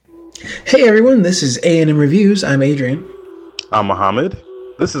Hey everyone, this is A&M Reviews. I'm Adrian. I'm Mohammed.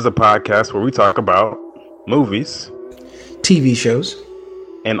 This is a podcast where we talk about movies TV shows.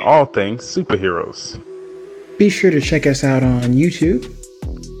 and all things superheroes. Be sure to check us out on YouTube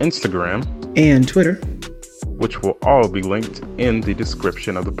Instagram, and Twitter. which will all be linked in the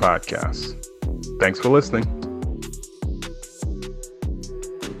description of the podcast. Thanks for listening.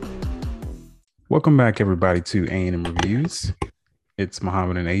 Welcome back, everybody, to A&M Reviews. It's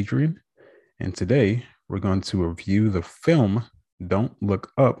Mohammed and Adrian, and today we're going to review the film Don't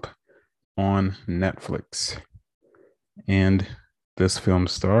Look Up on Netflix. And this film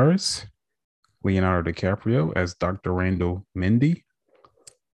stars Leonardo DiCaprio as Dr. Randall Mindy,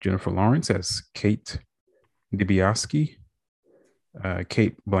 Jennifer Lawrence as Kate DiBiase,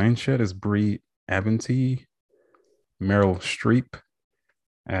 Kate Blanchett as Brie Aventi, Meryl Streep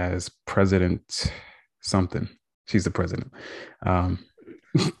as President something. She's the president.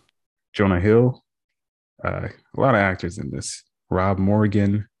 Jonah Hill. A lot of actors in this. Rob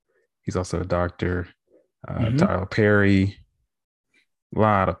Morgan. He's also a doctor. Tyler Perry. A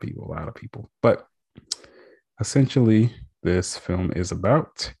lot of people. But essentially, this film is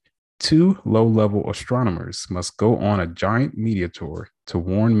about two low-level astronomers must go on a giant media tour to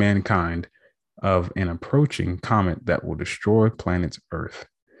warn mankind of an approaching comet that will destroy planet Earth.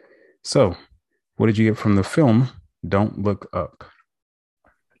 So, what did you get from the film Don't Look Up?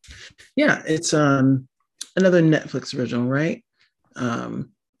 Yeah, it's another Netflix original, right?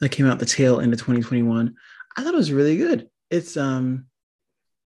 That came out the tail end of 2021. I thought it was really good. It's a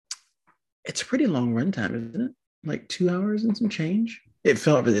pretty long runtime, isn't it? Like 2 hours and some change. It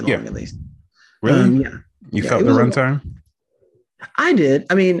felt really long, at least. Really? Yeah. You felt the runtime? I did.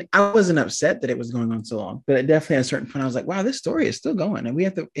 I mean, I wasn't upset that it was going on so long, but it definitely at a certain point I was like, wow, this story is still going and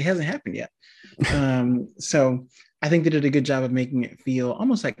it hasn't happened yet. So I think they did a good job of making it feel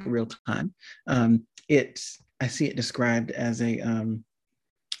almost like real time. I see it described as a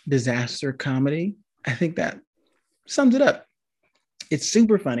disaster comedy. I think that sums it up. It's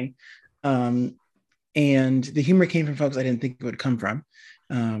super funny. And the humor came from folks I didn't think it would come from.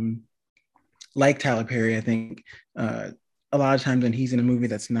 Like Tyler Perry, I think a lot of times when he's in a movie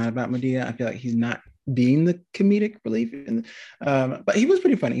that's not about Madea, I feel like he's not being the comedic relief. But he was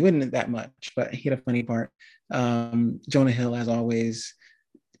pretty funny. He wasn't that much, but he had a funny part. Jonah Hill, as always.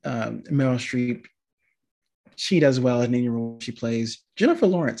 Meryl Streep, she does well in any role she plays. Jennifer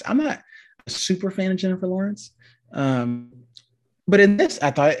Lawrence, I'm not a super fan of Jennifer Lawrence. But in this,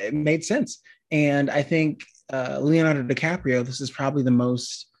 I thought it made sense. And I think Leonardo DiCaprio, this is probably the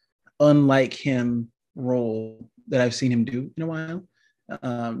most unlike him role that I've seen him do in a while,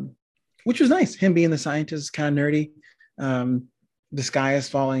 which was nice. Him being the scientist, kind of nerdy, the sky is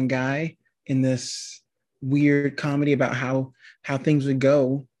falling guy in this weird comedy about how things would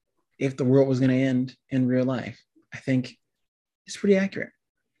go if the world was going to end in real life. I think it's pretty accurate.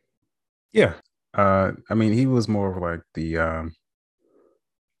 Yeah. I mean, he was more of like the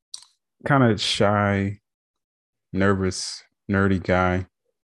kind of shy, nervous, nerdy guy,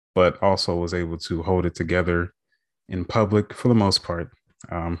 but also was able to hold it together in public for the most part.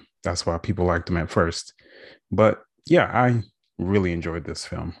 That's why people liked him at first. But yeah, I really enjoyed this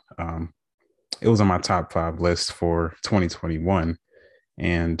film. It was on my top 5 list for 2021,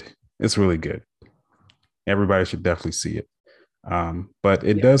 and it's really good. Everybody should definitely see it. But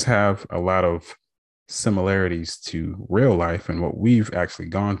it does have a lot of similarities to real life and what we've actually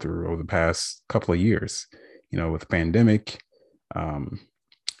gone through over the past couple of years, with the pandemic.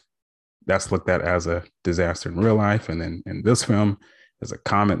 That's looked at as a disaster in real life. And then in this film, there's a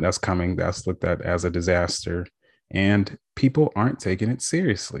comet that's coming that's looked at as a disaster. And people aren't taking it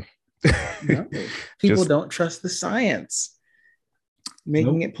seriously. No. People don't trust the science,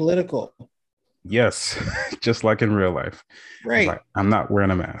 making it political. Yes, just like in real life. Right. Like, I'm not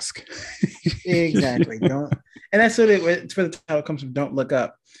wearing a mask. Exactly. Don't. And that's what it's for the title comes from. Don't Look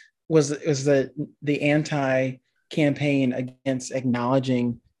Up was the anti-campaign against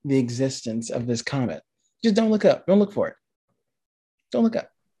acknowledging the existence of this comet. Just don't look up. Don't look for it. Don't look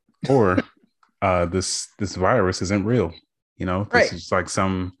up. Or this virus isn't real. This is like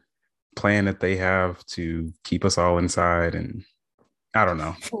some plan that they have to keep us all inside, and I don't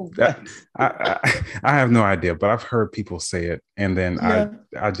know. I have no idea, but I've heard people say it, and then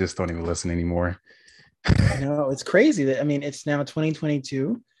I just don't even listen anymore. No, it's crazy that it's now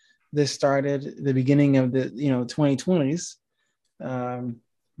 2022. This started the beginning of the 2020s.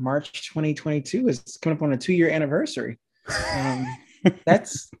 March 2022 is coming up on a 2-year anniversary.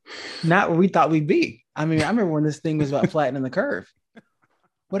 That's not where we thought we'd be. I remember when this thing was about flattening the curve.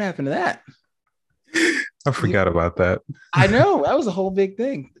 What happened to that? I forgot about that. I know that was a whole big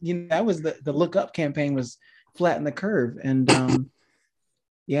thing. That was the look up campaign was flatten the curve, and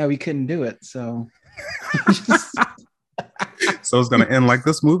yeah, we couldn't do it. So just, So it's gonna end like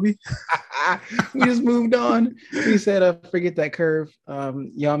this movie. we just moved on. We said, forget that curve.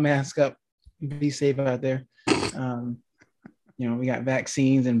 Y'all mask up, be safe out there. We got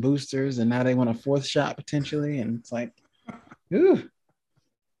vaccines and boosters, and now they want a fourth shot potentially, and it's like, ooh,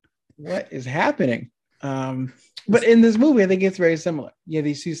 what is happening? But in this movie, I think it's very similar. You have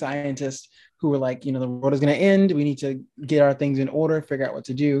these two scientists who were like, the world is going to end. We need to get our things in order, figure out what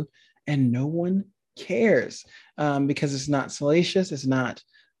to do. And no one cares because it's not salacious. It's not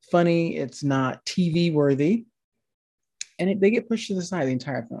funny. It's not TV worthy. And they get pushed to the side the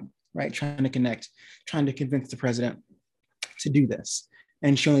entire film, right? Trying to connect, trying to convince the president to do this.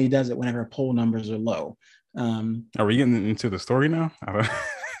 And she only does it whenever poll numbers are low. Are we getting into the story now?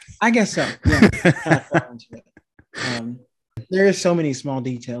 I guess so. Yeah. There are so many small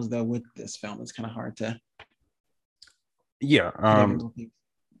details though with this film. It's kind of hard to. Yeah.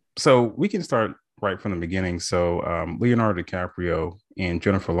 So we can start right from the beginning. So Leonardo DiCaprio and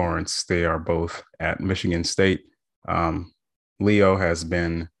Jennifer Lawrence, they are both at Michigan State. Leo has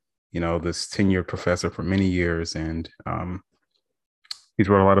been, this tenured professor for many years, and he's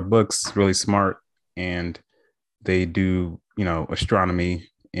wrote a lot of books, really smart, and they do, astronomy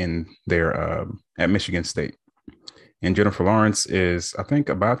in their at Michigan State. And Jennifer Lawrence is, I think,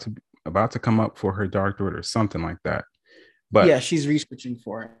 about to come up for her doctorate or something like that. But yeah, she's researching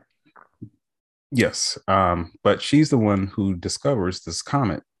for it. Yes, but she's the one who discovers this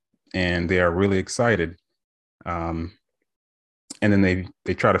comet, and they are really excited. And then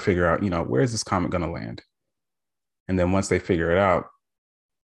they try to figure out, where is this comet going to land? And then once they figure it out,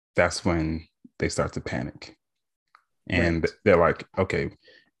 that's when they start to panic. And they're like, okay,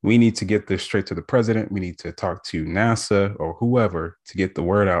 we need to get this straight to the president. We need to talk to NASA or whoever to get the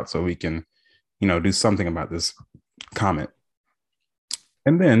word out so we can, do something about this comet.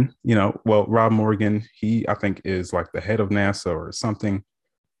 And then, Rob Morgan, he, I think, is like the head of NASA or something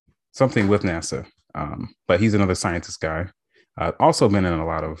with NASA. But he's another scientist guy. Also been in a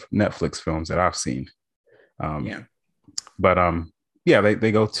lot of Netflix films that I've seen. But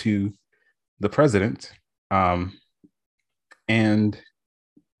they go to the president, and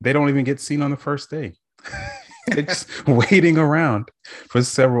they don't even get seen on the first day. They're just waiting around for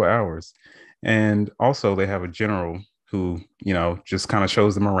several hours. And also they have a general who, just kind of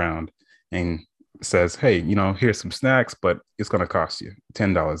shows them around and says, hey, here's some snacks, but it's going to cost you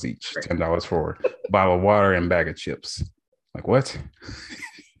 $10 each, $10 for a bottle of water and bag of chips. Like, what?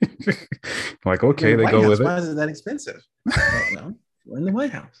 Like, okay, they go with it. Why is it that expensive? Well, we're in the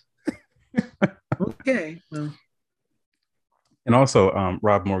White House. Okay. Well. And also,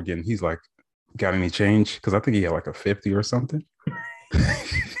 Rob Morgan, he's like, got any change? Because I think he had like a 50 or something.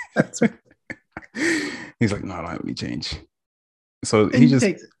 That's right. He's like, no, I don't have any change. So he just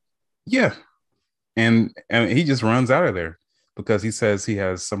takes it. Yeah. And he just runs out of there because he says he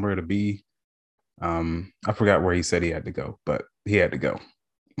has somewhere to be. I forgot where he said he had to go, but he had to go.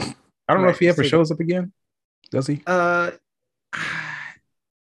 I don't know if he ever shows up again. Does he? I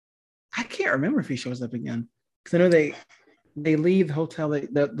can't remember if he shows up again. Because I know they leave the hotel.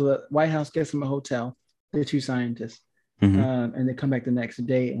 The White House gets them a hotel, the two scientists. Mm-hmm. And they come back the next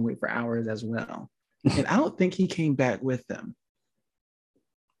day and wait for hours as well. And I don't think he came back with them.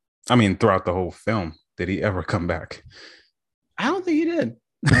 I mean, throughout the whole film, did he ever come back? I don't think he did.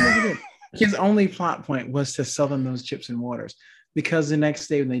 His only plot point was to sell them those chips and waters, because the next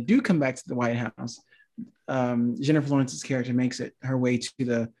day when they do come back to the White House, Jennifer Lawrence's character makes her way to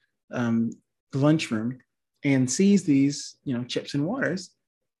the lunchroom and sees these, chips and waters,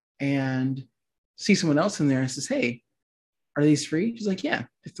 and sees someone else in there and says, hey, are these free? She's like, yeah,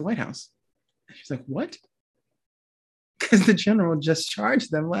 it's the White House. She's like, what? Because the general just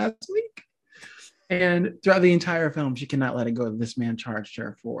charged them last week. And throughout the entire film, she cannot let it go that this man charged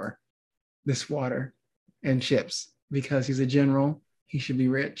her for this water and chips because he's a general. He should be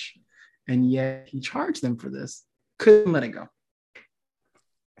rich. And yet he charged them for this. Couldn't let it go.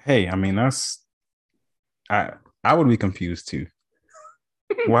 Hey, I mean, I would be confused too.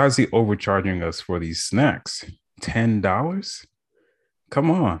 Why is he overcharging us for these snacks? $10? Come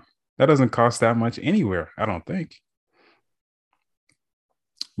on. That doesn't cost that much anywhere, I don't think.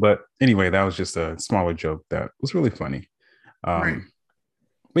 But anyway, that was just a smaller joke that was really funny. Right.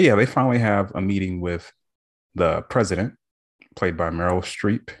 But yeah, they finally have a meeting with the president, played by Meryl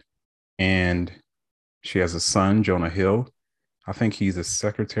Streep, and she has a son, Jonah Hill. I think he's a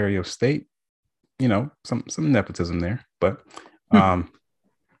Secretary of State. Some nepotism there. But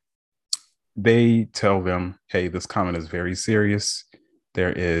they tell them, hey, this comet is very serious.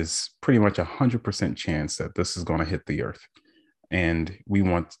 There is pretty much 100% chance that this is going to hit the Earth. And we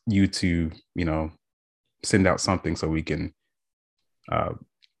want you to, send out something so we can uh,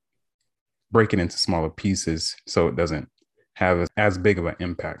 break it into smaller pieces so it doesn't have as big of an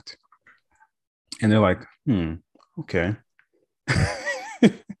impact. And they're like, okay.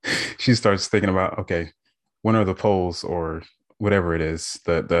 She starts thinking about, okay, when are the polls or whatever it is,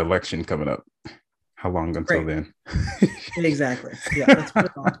 the election coming up? How long until then? Exactly. Yeah,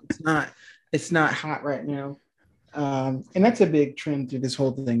 that's it's not hot right now. And that's a big trend through this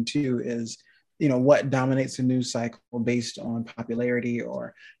whole thing too, is what dominates the news cycle based on popularity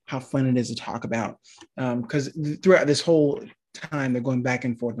or how fun it is to talk about. Because throughout this whole time, they're going back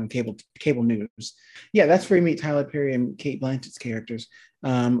and forth on cable news. Yeah, that's where you meet Tyler Perry and Cate Blanchett's characters,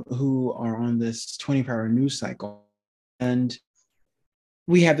 who are on this 24-hour news cycle. And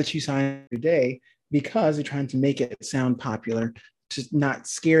we have the two signs today because they're trying to make it sound popular, to not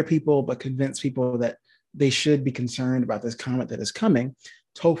scare people, but convince people that they should be concerned about this comet that is coming,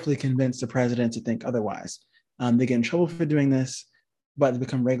 to hopefully convince the president to think otherwise. They get in trouble for doing this, but they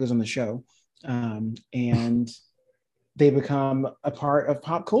become regulars on the show. And they become a part of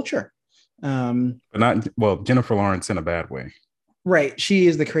pop culture. But not, well, Jennifer Lawrence in a bad way. Right. She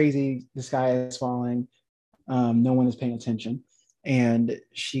is the crazy, the sky is falling. No one is paying attention. And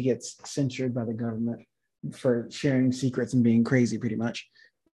she gets censured by the government for sharing secrets and being crazy, pretty much.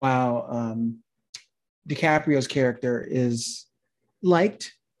 While DiCaprio's character is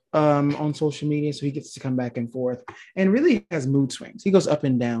liked on social media, so he gets to come back and forth and really has mood swings. He goes up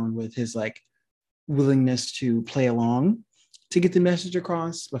and down with his willingness to play along to get the message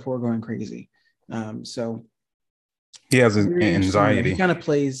across before going crazy. So he has an anxiety. He kind of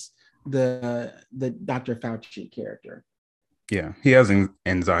plays the Dr. Fauci character. Yeah, he has an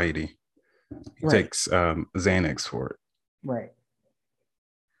anxiety. He takes Xanax for it. Right.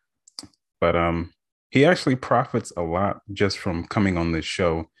 But he actually profits a lot just from coming on this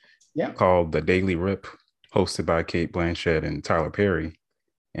show called The Daily Rip, hosted by Cate Blanchett and Tyler Perry.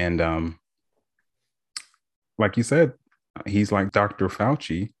 And like you said, he's like Dr.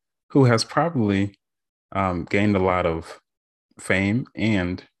 Fauci, who has probably gained a lot of fame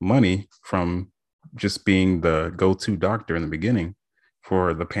and money from just being the go-to doctor in the beginning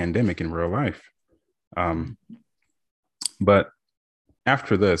for the pandemic in real life. But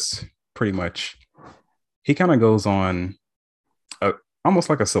after this, pretty much, he kind of goes on almost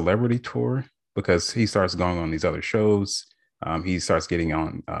like a celebrity tour, because he starts going on these other shows. He starts getting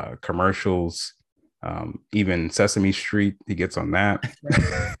on commercials. Even Sesame Street, he gets on that.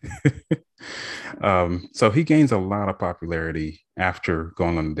 So he gains a lot of popularity after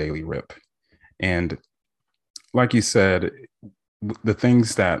going on the Daily Rip. And like you said, the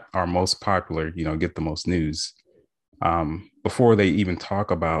things that are most popular, get the most news. Before they even talk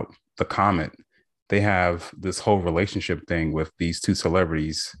about the comet, they have this whole relationship thing with these two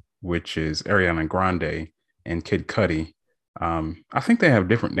celebrities, which is Ariana Grande and Kid Cudi. I think they have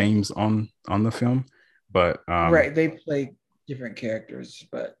different names on the film, but right, they play different characters,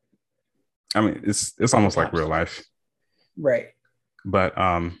 but I mean, it's almost like real life, right? But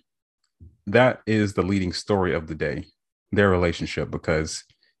that is the leading story of the day, their relationship, because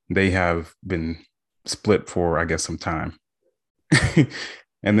they have been split for, I guess, some time.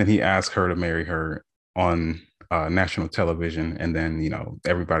 And then he asked her to marry her on national television. And then,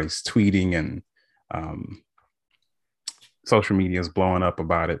 everybody's tweeting and social media is blowing up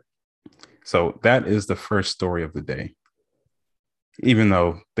about it. So that is the first story of the day, even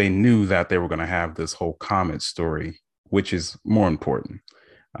though they knew that they were going to have this whole comet story, which is more important.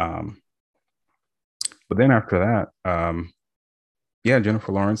 But then after that,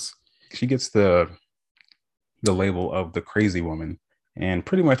 Jennifer Lawrence, she gets the label of the crazy woman, and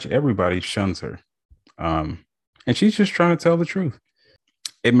pretty much everybody shuns her. And she's just trying to tell the truth.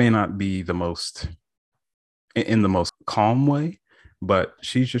 It may not be the most calm way, but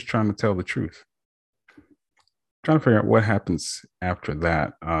she's just trying to tell the truth. Trying to figure out what happens after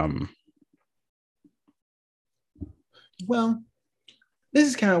that. Well, this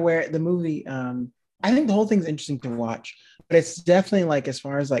is kind of where the movie, I think the whole thing's interesting to watch, but it's definitely as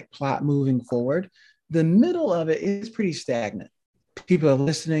far as plot moving forward, the middle of it is pretty stagnant. People are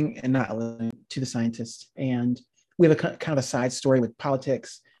listening and not listening to the scientists. And we have a kind of a side story with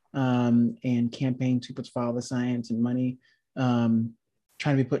politics and campaigns to follow the science and money trying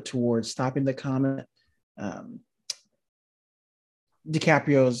to be put towards stopping the comet.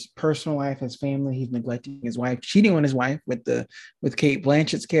 DiCaprio's personal life, his family, he's neglecting his wife, cheating on his wife with Cate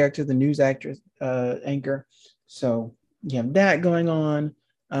Blanchett's character, the news actress anchor. So you have that going on.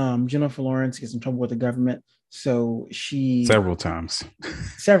 Jennifer Lawrence gets in trouble with the government, so she Several times.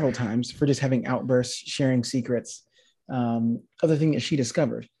 several times for just having outbursts, sharing secrets. Other thing that she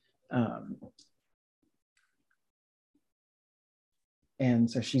discovered. Um, and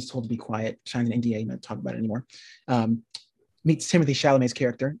so she's told to be quiet, signs an NDA, not talk about it anymore. Um, Meets Timothy Chalamet's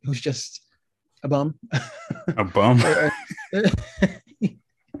character, who's just a bum. A bum.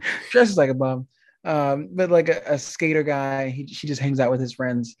 Dresses like a bum, but like a skater guy. She just hangs out with his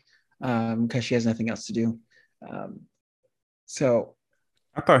friends because she has nothing else to do. Um, so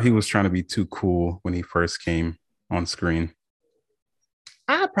I thought he was trying to be too cool when he first came on screen.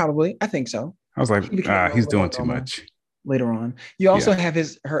 I think so. I was like, He became a he's little doing more too normal much. later on. You also Yeah.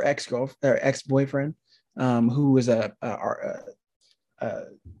 have her ex girl or ex boyfriend, who was a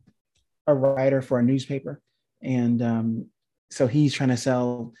a writer for a newspaper, and so he's trying to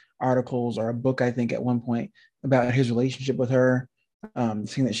sell articles or a book, I think, at one point about his relationship with her,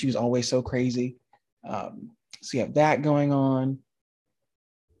 saying that she was always so crazy. So you have that going on.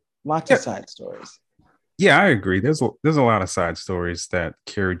 Lots of Yeah. side stories. Yeah, I agree. There's a lot of side stories that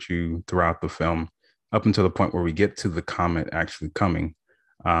carried you throughout the film up until the point where we get to the comet actually coming.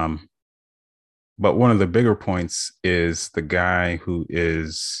 Um, but one of the bigger points is the guy who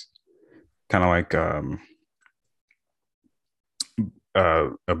is kind of like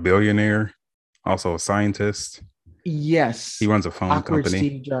a billionaire, also a scientist. He Yes, runs a phone awkward company.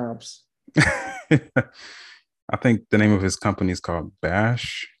 Steve Jobs. I think the name of his company is called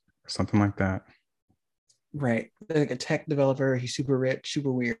Bash or something like that. Right, like a tech developer. He's super rich,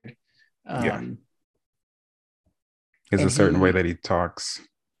 super weird. Yeah. Um, There's a and certain way he that he talks.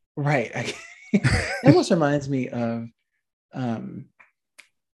 right. It almost reminds me of um,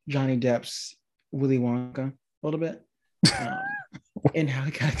 Johnny Depp's Willy Wonka a little bit, and how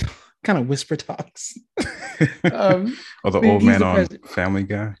he kind of whisper talks. Um, Or the but old he's man the on president. Family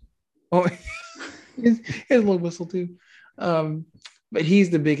Guy. Oh, he has a little whistle too. Um, but he's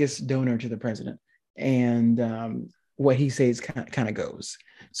the biggest donor to the president, and what he says kind of goes.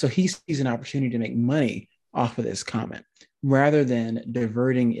 So he sees an opportunity to make money off of this comment rather than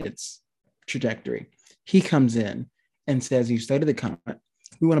diverting its trajectory. He comes in and says, "You studied the comet.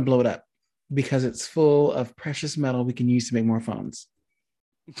 We want to blow it up because it's full of precious metal we can use to make more phones.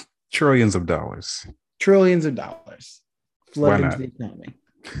 Trillions of dollars. Trillions of dollars Why flooded into not? the economy.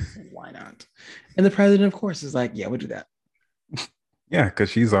 Why not?" And the president, of course, is like, "Yeah, we'll do that." Yeah, because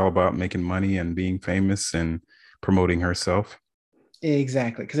she's all about making money and being famous and promoting herself.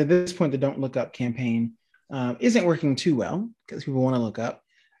 Exactly. Because at this point, the Don't Look Up campaign isn't working too well because people want to look up.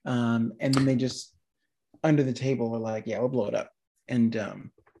 And then they just, under the table, are like, "Yeah, we'll blow it up and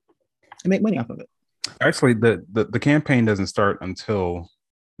make money off of it." Actually, the campaign doesn't start until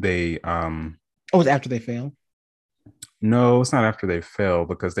they Oh, it's after they fail. no, it's not after they fail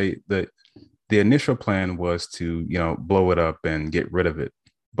because the initial plan was to, blow it up and get rid of it.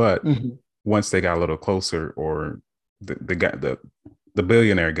 But Mhm. once they got a little closer, or the guy, the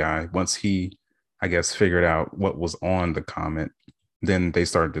billionaire guy, once he, I guess, figured out what was on the comet, then they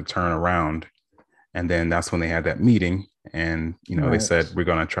started to turn around. And then that's when they had that meeting. And, they Right. said, we're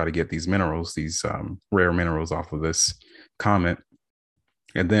going to try to get these minerals, these rare minerals off of this comet.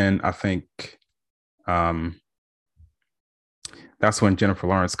 And then I think um, that's when Jennifer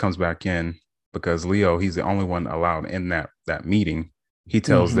Lawrence comes back in because Leo, he's the only one allowed in that meeting. He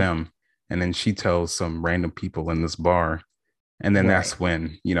tells Mhm. them, and then she tells some random people in this bar. And then Right. that's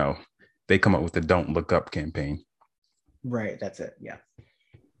when, they come up with the Don't Look Up campaign. Right. That's it. Yeah.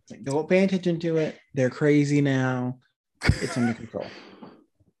 Like, don't pay attention to it. They're crazy now. It's under control.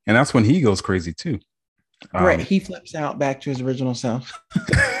 And that's when he goes crazy too. Right. Um, He flips out back to his original self.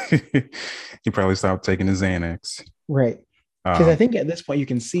 he probably stopped taking his Xanax. Right. Because I Um, think at this point you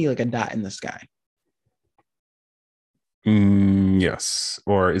can see like a dot in the sky. yes,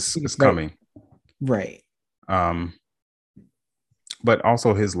 or it's Right. coming. Right. Um, but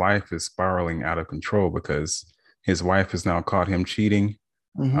also his life is spiraling out of control because his wife has now caught him cheating.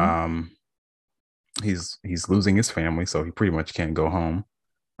 Mm-hmm. Um, he's losing his family, so he pretty much can't go home.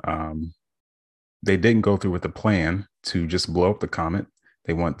 Um, they didn't go through with the plan to just blow up the comet.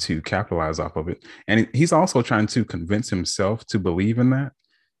 They want to capitalize off of it, and he's also trying to convince himself to believe in that.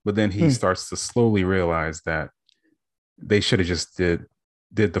 But then he Hmm. starts to slowly realize that they should have just did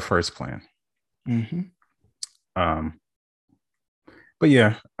the first plan. Mm-hmm. Um, but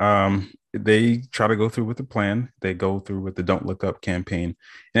yeah, they try to go through with the plan. They go through with the Don't Look Up campaign,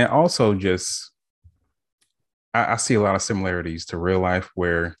 and it also just I see a lot of similarities to real life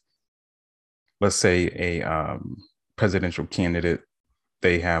where, let's say, a presidential candidate,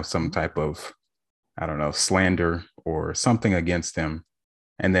 they have some type of, I don't know, slander or something against them,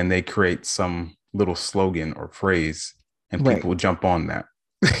 and then they create some little slogan or phrase, and Right. people jump on that.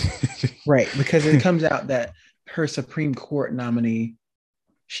 Right. Because it comes out that her Supreme Court nominee,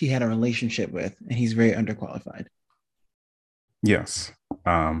 she had a relationship with, and he's very underqualified. Yes.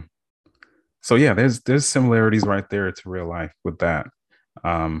 So yeah, there's similarities right there to real life with that.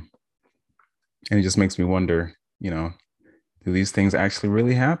 Um, and it just makes me wonder, do these things actually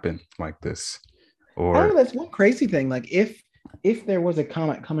really happen like this? Oh, Or that's one crazy thing. Like if there was a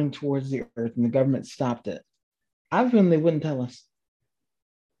comet coming towards the Earth and the government stopped it, I feel they wouldn't tell us.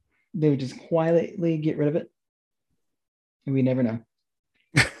 They would just quietly get rid of it, and we never know.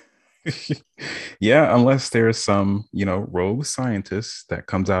 yeah, unless there's some, rogue scientist that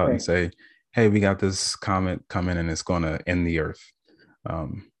comes out and Right. say, hey, we got this comet coming and it's going to end the Earth.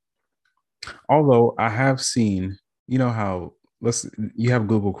 Um, although I have seen, how let's you have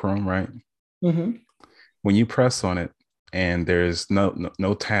Google Chrome, right? Mm-hmm. When you press on it and there's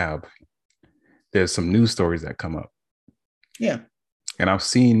no tab, there's some news stories that come up. Yeah. And I've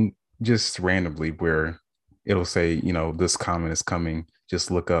seen just randomly where it'll say, this comet is coming,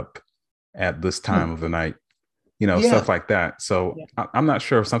 just look up at this time Hmm. of the night, Yeah. stuff like that. So Yeah. I'm not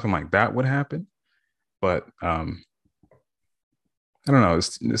sure if something like that would happen, but I don't know.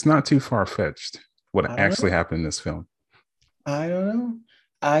 It's not too far fetched what I don't actually know. happened in this film. I don't know.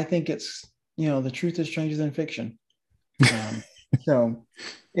 I think it's the truth is stranger than fiction. Um, so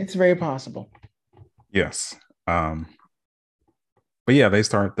it's very possible. Yes. But yeah, they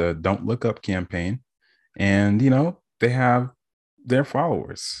start the Don't Look Up campaign, and they have their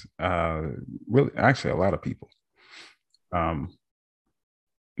followers. Really, actually, a lot of people. Um,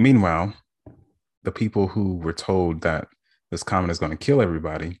 meanwhile, the people who were told that this comet is going to kill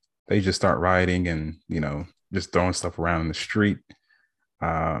everybody, they just start rioting and just throwing stuff around in the street.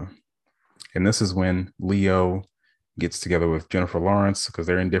 Uh, and this is when Leo gets together with Jennifer Lawrence because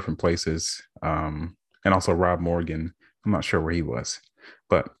they're in different places, and also Rob Morgan. I'm not sure where he was,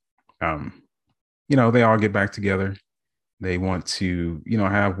 but um, they all get back together. They want to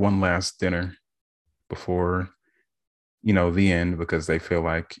have one last dinner before the end because they feel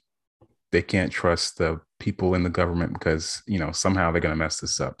like they can't trust the people in the government because somehow they're going to mess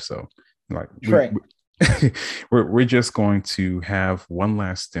this up. So like Right. we're just going to have one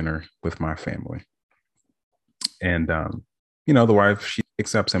last dinner with my family. And the wife, she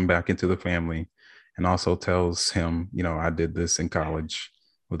accepts him back into the family and also tells him, I did this in college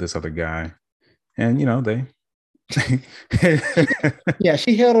with this other guy. And they Yeah,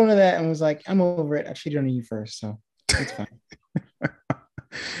 she held on to that and was like, I'm over it. I cheated on you first, so it's fine.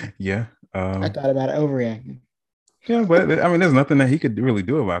 yeah. I thought about it overreacting. Yeah, but I mean, there's nothing that he could really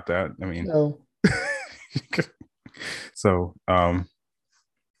do about that. I mean, So so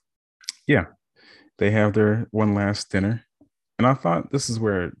yeah, they have their one last dinner, and I thought this is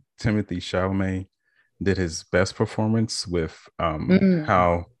where Timothy Chalamet did his best performance with mm,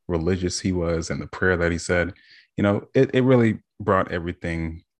 how religious he was and the prayer that he said. It really brought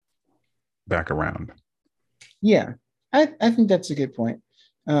everything back around. yeah, I think that's a good point.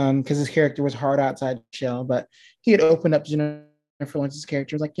 Because his character was hard outside the shell, but he had opened up to Jennifer Lawrence's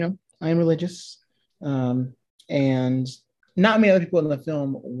character, was like, I am religious. Um, and not many other people in the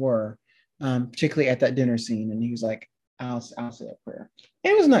film were, particularly at that dinner scene. And he was like, I'll say a prayer.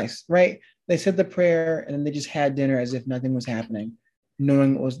 And it was nice, right? They said the prayer and then they just had dinner as if nothing was happening,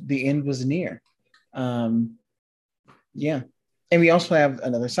 knowing the end was near. Um, yeah. And we also have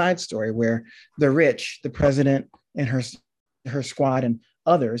another side story where the rich, the president and her squad and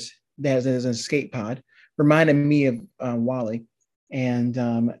others, there's an escape pod, reminded me of Wally. And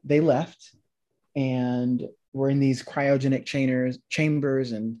they left and were in these cryogenic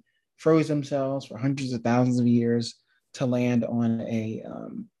chambers and froze themselves for hundreds of thousands of years to land on a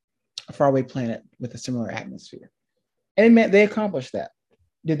faraway planet with a similar atmosphere. And it meant they accomplished that.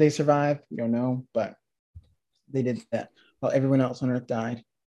 Did they survive? We don't know, but they did that while everyone else on Earth died.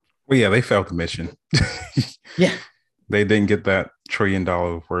 Well, yeah, they failed the mission. Yeah. They didn't get that $1 trillion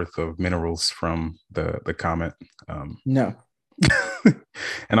worth of minerals from the comet. No.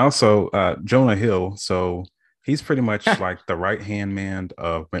 And also Jonah Hill. So he's pretty much like the right hand man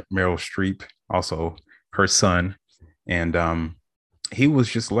of Meryl Streep, also her son. And he was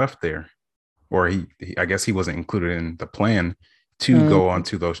just left there, or I guess he wasn't included in the plan to go Mm,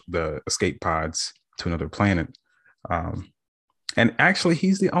 onto the escape pods to another planet. Um, and actually,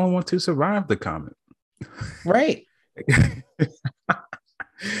 he's the only one to survive the comet. right.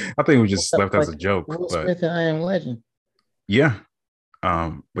 I think it was just left as Like a joke, Will but Smith and I Am Legend. yeah.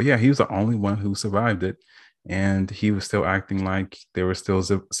 But yeah, he was the only one who survived it. And he was still acting like there was still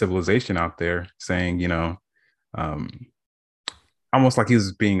civilization out there saying, um, almost like he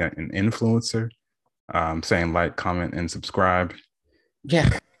was being an influencer, saying like, comment, and subscribe. Yeah.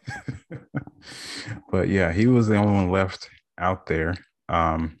 But yeah, he was the only one left out there.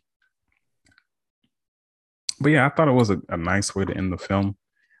 Um, but yeah, I thought it was a nice way to end the film.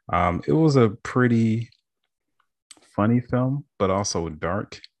 It was a pretty funny film, but also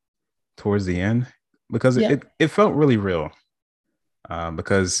dark towards the end because Yeah. it felt really real.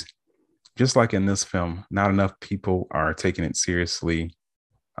 Because just like in this film, not enough people are taking it seriously.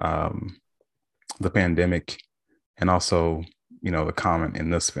 Um, the pandemic, and also, the comment in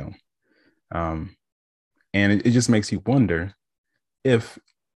this film. Um, and it just makes you wonder if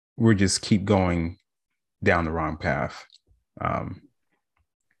we're just keep going down the wrong path. Um,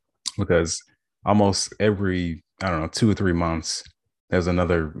 because almost every, I don't know, 2 or 3 months, there's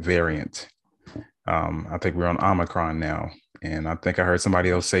another variant. I think we're on Omicron now, and I think I heard somebody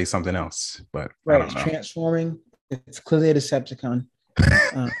else say something else, but I Right. don't It's know. transforming. It's clearly a Decepticon.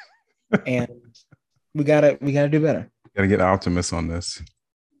 And we gotta do better. Gotta get Optimus on this.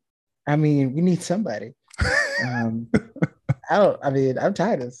 I mean, we need somebody. Um, I'm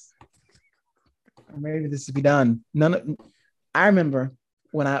tired of this. Maybe this should be done. I remember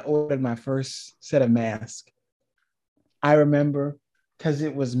when I ordered my first set of masks. I remember because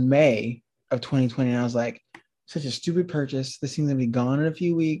it was May of 2020, and I was like, such a stupid purchase. This seems to be gone in a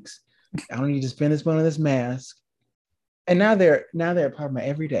few weeks. I don't need to spend this money on this mask. And now they're a part of my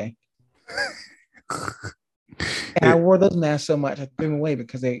everyday. And I wore those masks so much I threw them away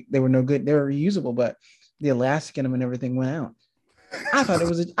because they were no good. They were reusable, but the elastic in them and everything went out. I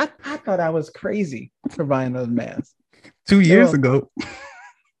thought I was crazy for buying those masks. 2 years ago.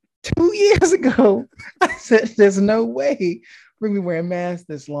 2 years ago, I said, "There's no way we're gonna be wearing masks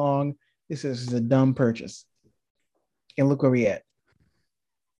this long. This is a dumb purchase." And look where we at.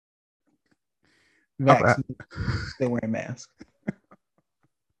 Vaccinated, still wearing masks.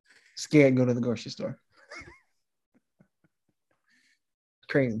 Scared to go to the grocery store.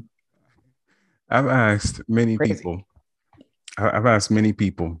 Crazy. I've asked many Crazy. people. I've asked many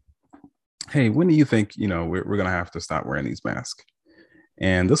people, hey, when do you think, we're going to have to stop wearing these masks?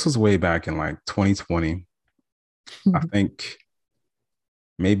 And this was way back in like 2020. I think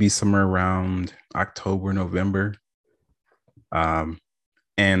maybe somewhere around October, November.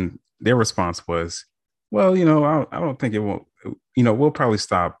 And their response was, well, I don't think it won't, we'll probably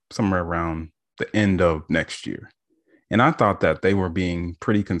stop somewhere around the end of next year. And I thought that they were being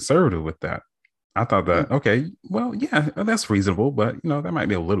pretty conservative with that. I thought that, okay, well, yeah, that's reasonable, but that might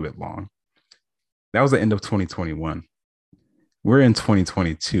be a little bit long. That was the end of 2021. We're in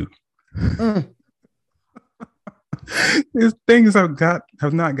 2022. These things have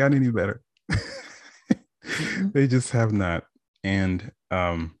not gotten any better. They just have not. And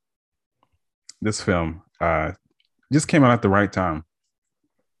this film just came out at the right time.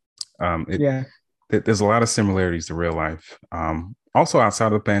 There's a lot of similarities to real life. Also, outside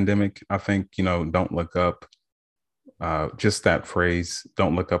of the pandemic, I think, don't look up. Just that phrase,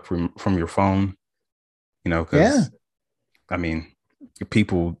 don't look up from your phone, because I mean,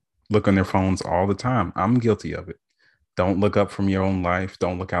 people look on their phones all the time. I'm guilty of it. Don't look up from your own life.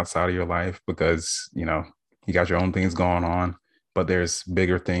 Don't look outside of your life because, you got your own things going on, but there's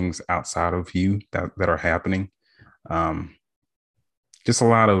bigger things outside of you that are happening. Just a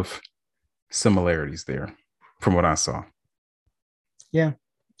lot of similarities there from what I saw. Yeah,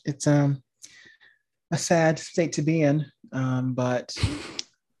 it's a sad state to be in, but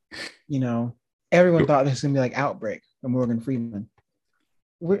everyone thought this was gonna be like Outbreak or Morgan Freeman.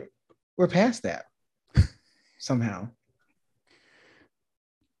 We're past that somehow.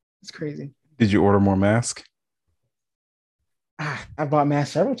 It's crazy. Did you order more masks? I bought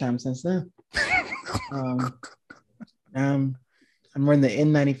masks several times since then. I'm wearing the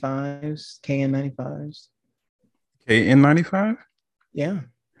N95s, KN95s. KN95? Yeah.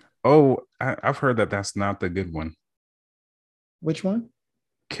 Oh, I've heard that that's not the good one. Which one?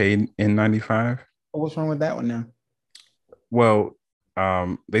 KN95. What's wrong with that one now? Well,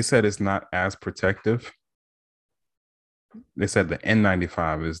 they said it's not as protective. They said the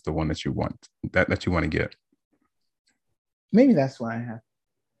N95 is the one that you want, that you want to get. Maybe that's why I have.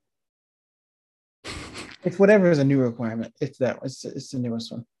 It's whatever is a new requirement. It's that. It's the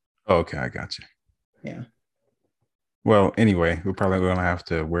newest one. Okay, I got you. Yeah. Well, anyway, we're probably going to have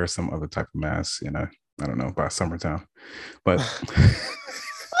to wear some other type of mask, I don't know, by summertime. But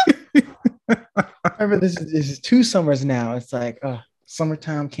remember, this is 2 summers now. It's like,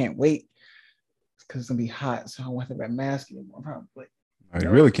 summertime, can't wait because it's gonna be hot, so I don't want to wear a mask anymore. Probably. You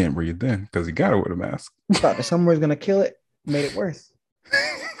really can't breathe then because you gotta wear the mask. Thought the summer was gonna kill it, made it worse.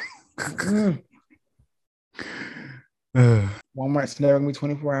 Walmart's never gonna be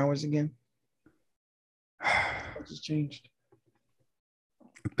 24 hours again. That just changed.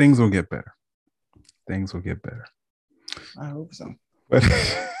 Things will get better. Things will get better. I hope so. But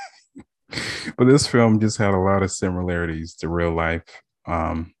but this film just had a lot of similarities to real life.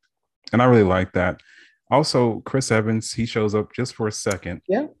 And I really like that. Also, Chris Evans, he shows up just for a second.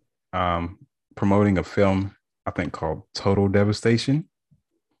 Yeah. Promoting a film, I think called Total Devastation.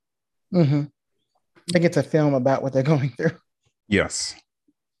 Mm-hmm. I think it's a film about what they're going through. Yes.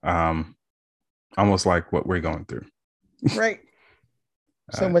 Almost like what we're going through. Right.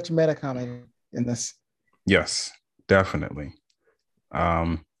 So much meta comedy in this. Yes, definitely.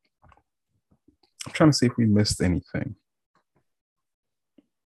 I'm trying to see if we missed anything.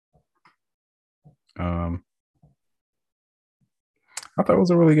 I thought it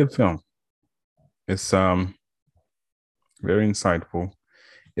was a really good film. It's very insightful.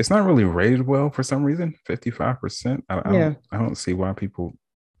 It's not really rated well for some reason. 55%. I don't see why people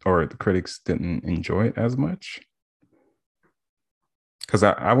or the critics didn't enjoy it as much. Because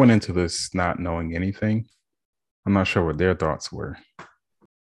I went into this not knowing anything. I'm not sure what their thoughts were.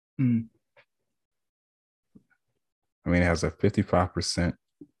 Mm. I mean, it has a 55%.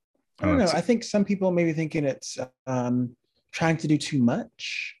 I don't know. I think some people may be thinking it's trying to do too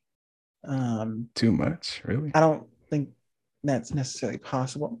much. Too much, really? I don't think that's necessarily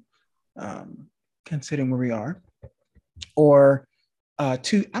possible, considering where we are. Or I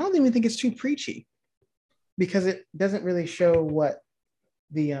don't even think it's too preachy, because it doesn't really show what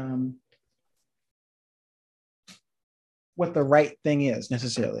the right thing is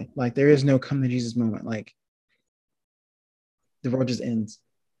necessarily. Like, there is no come to Jesus moment. Like, the road just ends.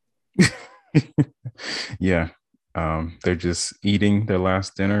 Yeah. They're just eating their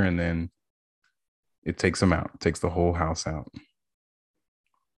last dinner, and then it takes them out. It takes the whole house out.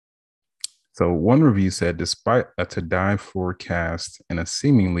 So one review said, despite a to die for cast and a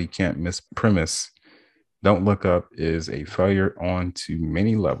seemingly can't miss premise, Don't Look Up is a failure on to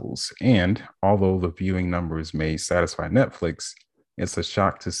many levels. And although the viewing numbers may satisfy Netflix, it's a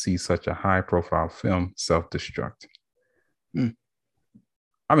shock to see such a high profile film self-destruct.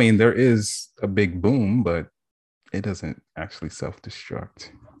 I mean, there is a big boom, but it doesn't actually self-destruct.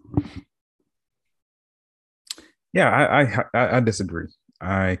 Yeah, I disagree.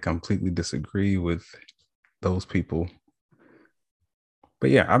 I completely disagree with those people.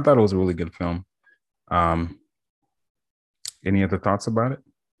 But yeah, I thought it was a really good film. Any other thoughts about it?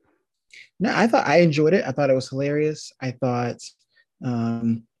 No, I enjoyed it. I thought it was hilarious. I thought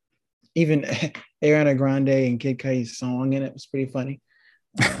even Ariana Grande and Kid Cudi's song in it was pretty funny.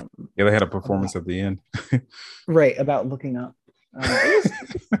 Yeah, they had a performance at the end. Right, about looking up.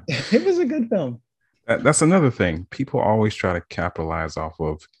 It was a good film. That's another thing. People always try to capitalize off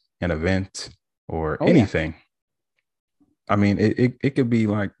of an event or anything. Yeah. I mean, it could be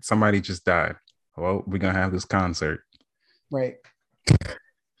like somebody just died. Well, we're going to have this concert. Right.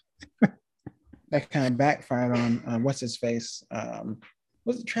 That kind of backfired on what's his face?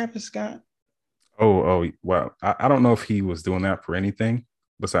 Was it Travis Scott? Oh, well, I don't know if he was doing that for anything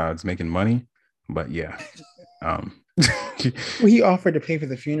besides making money, but yeah. Well, he offered to pay for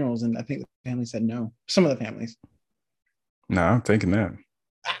the funerals, and I think the family said no. Some of the families. No, I'm taking that.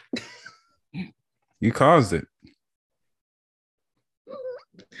 You caused it.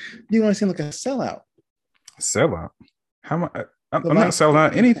 Do you want to seem like a sellout? Sellout? How am I'm not selling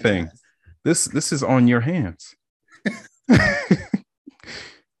out anything. This is on your hands.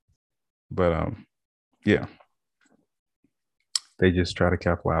 But yeah. They just try to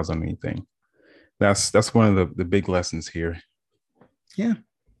capitalize on anything. That's one of the big lessons here. Yeah,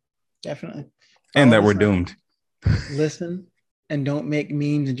 definitely. And that we're doomed. Listen and don't make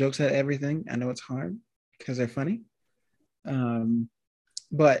memes and jokes out of everything. I know it's hard because they're funny.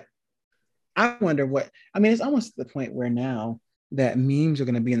 But I wonder it's almost to the point where now that memes are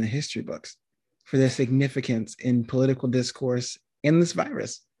going to be in the history books for their significance in political discourse in this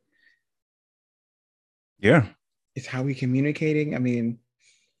virus. Yeah. It's how we communicating. I mean,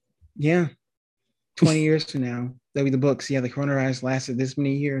 yeah. 20 years from now, that'll be the books. Yeah, the coronavirus lasted this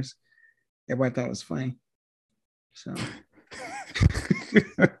many years. Everybody thought it was funny. So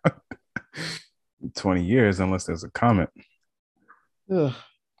 20 years, unless there's a comment. Ugh.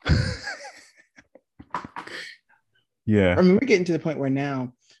 Yeah. I mean, we're getting to the point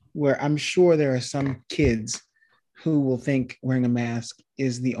where I'm sure there are some kids who will think wearing a mask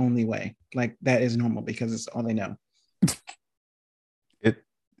is the only way. Like, that is normal because it's all they know.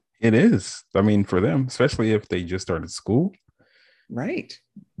 It is. I mean, for them, especially if they just started school. Right.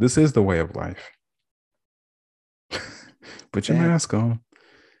 This is the way of life. Put your mask on.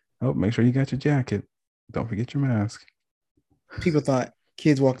 Oh, make sure you got your jacket. Don't forget your mask. People thought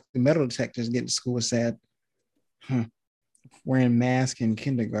kids walking through metal detectors getting to school was sad. Huh. Wearing masks in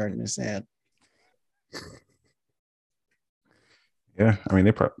kindergarten is sad. Yeah, I mean,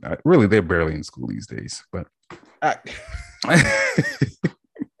 they're barely in school these days, but Uh,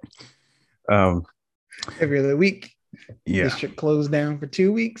 um, every other week, yeah, district closed down for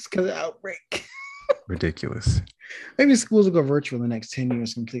 2 weeks because of outbreak. ridiculous. Maybe schools will go virtual in the next 10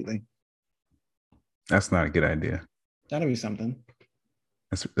 years completely. That's not a good idea. That'll be something.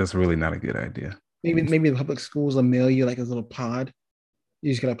 That's really not a good idea. Maybe the public schools will mail you like a little pod.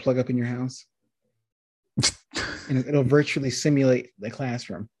 You just gotta plug up in your house, and it'll virtually simulate the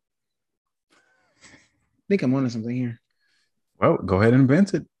classroom. I think I'm onto something here. Well, go ahead and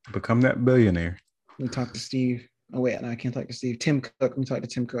invent it. Become that billionaire. Let me talk to Steve. Oh wait, no, I can't talk to Steve. Tim Cook. Let me talk to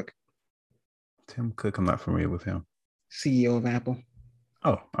Tim Cook, Tim Cook. I'm not familiar with him. CEO of Apple.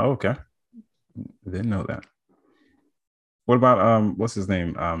 Oh, okay. Didn't know that. What about what's his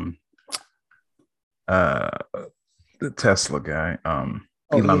name? The Tesla guy.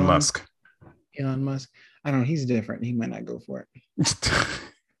 Elon Musk. Elon Musk. I don't know. He's different. He might not go for it.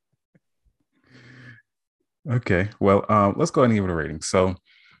 Okay. Well, let's go ahead and give it a rating. So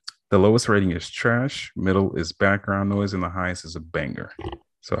the lowest rating is trash, middle is background noise, and the highest is a banger.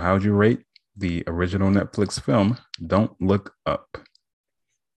 So how would you rate the original Netflix film, Don't Look Up?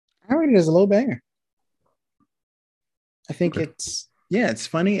 I rate it as a low banger. I think it's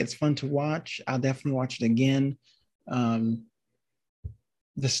funny. It's fun to watch. I'll definitely watch it again. The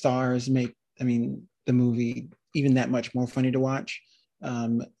stars make, the movie even that much more funny to watch.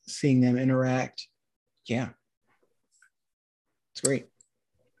 Seeing them interact. Yeah. It's great.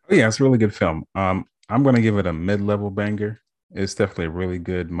 Oh, yeah, it's a really good film. I'm going to give it a mid-level banger. It's definitely a really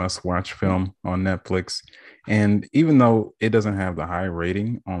good must-watch film on Netflix. And even though it doesn't have the high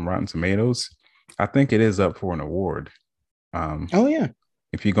rating on Rotten Tomatoes, I think it is up for an award. Oh, yeah.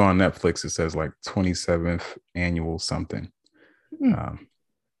 If you go on Netflix, it says like 27th annual something.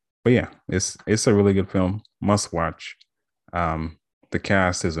 But yeah, it's a really good film. Must watch. The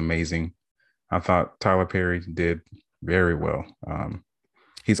cast is amazing. I thought Tyler Perry did very well.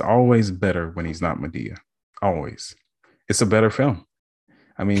 He's always better when he's not Madea. Always. It's a better film.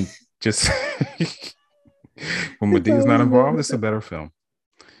 I mean, just when Madea's not involved, it's a better film.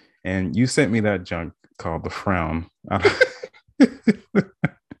 And you sent me that junk called The Frown.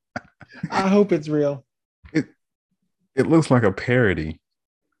 I hope it's real. It looks like a parody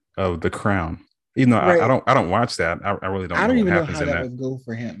of The Crown. Even though right. I don't watch that. I really don't. I don't even know how that would go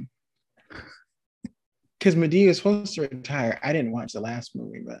for him. Because Madea is supposed to retire. I didn't watch the last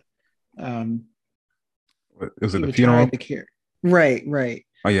movie, but was it the funeral? Right.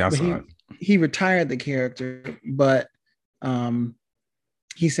 Oh yeah, I saw it. He retired the character, but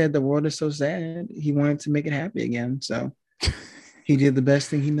he said the world is so sad. He wanted to make it happy again, so he did the best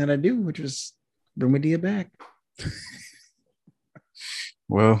thing he knew how to do, which was bring Madea back.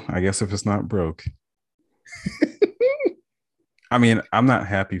 Well, I guess if it's not broke. I mean, I'm not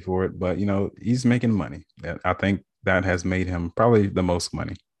happy for it, but he's making money. I think that has made him probably the most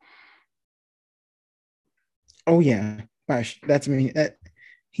money. Oh yeah, gosh,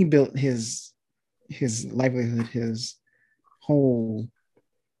 he built his livelihood, his whole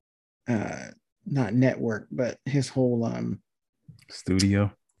not network, but his whole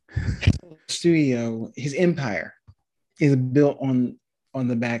studio, his empire is built on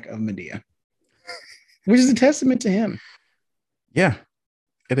the back of Madea, which is a testament to him. Yeah,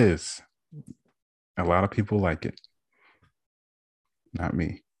 it is. A lot of people like it. Not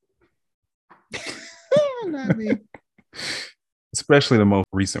me. Not me. Especially the most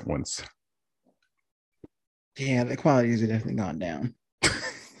recent ones. Yeah, the quality has definitely gone down.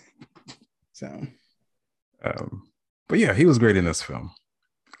 So. But yeah, he was great in this film.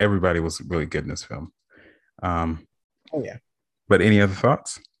 Everybody was really good in this film. Oh yeah. But any other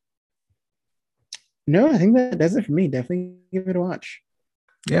thoughts? No, I think that does it for me. Definitely give it a watch.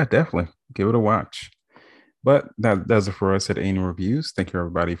 Yeah, definitely. Give it a watch. But that does it for us at A&E Reviews. Thank you,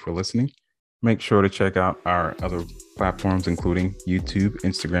 everybody, for listening. Make sure to check out our other platforms, including YouTube,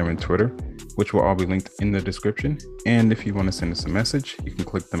 Instagram, and Twitter, which will all be linked in the description. And if you want to send us a message, you can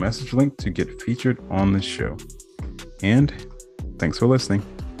click the message link to get featured on the show. And thanks for listening.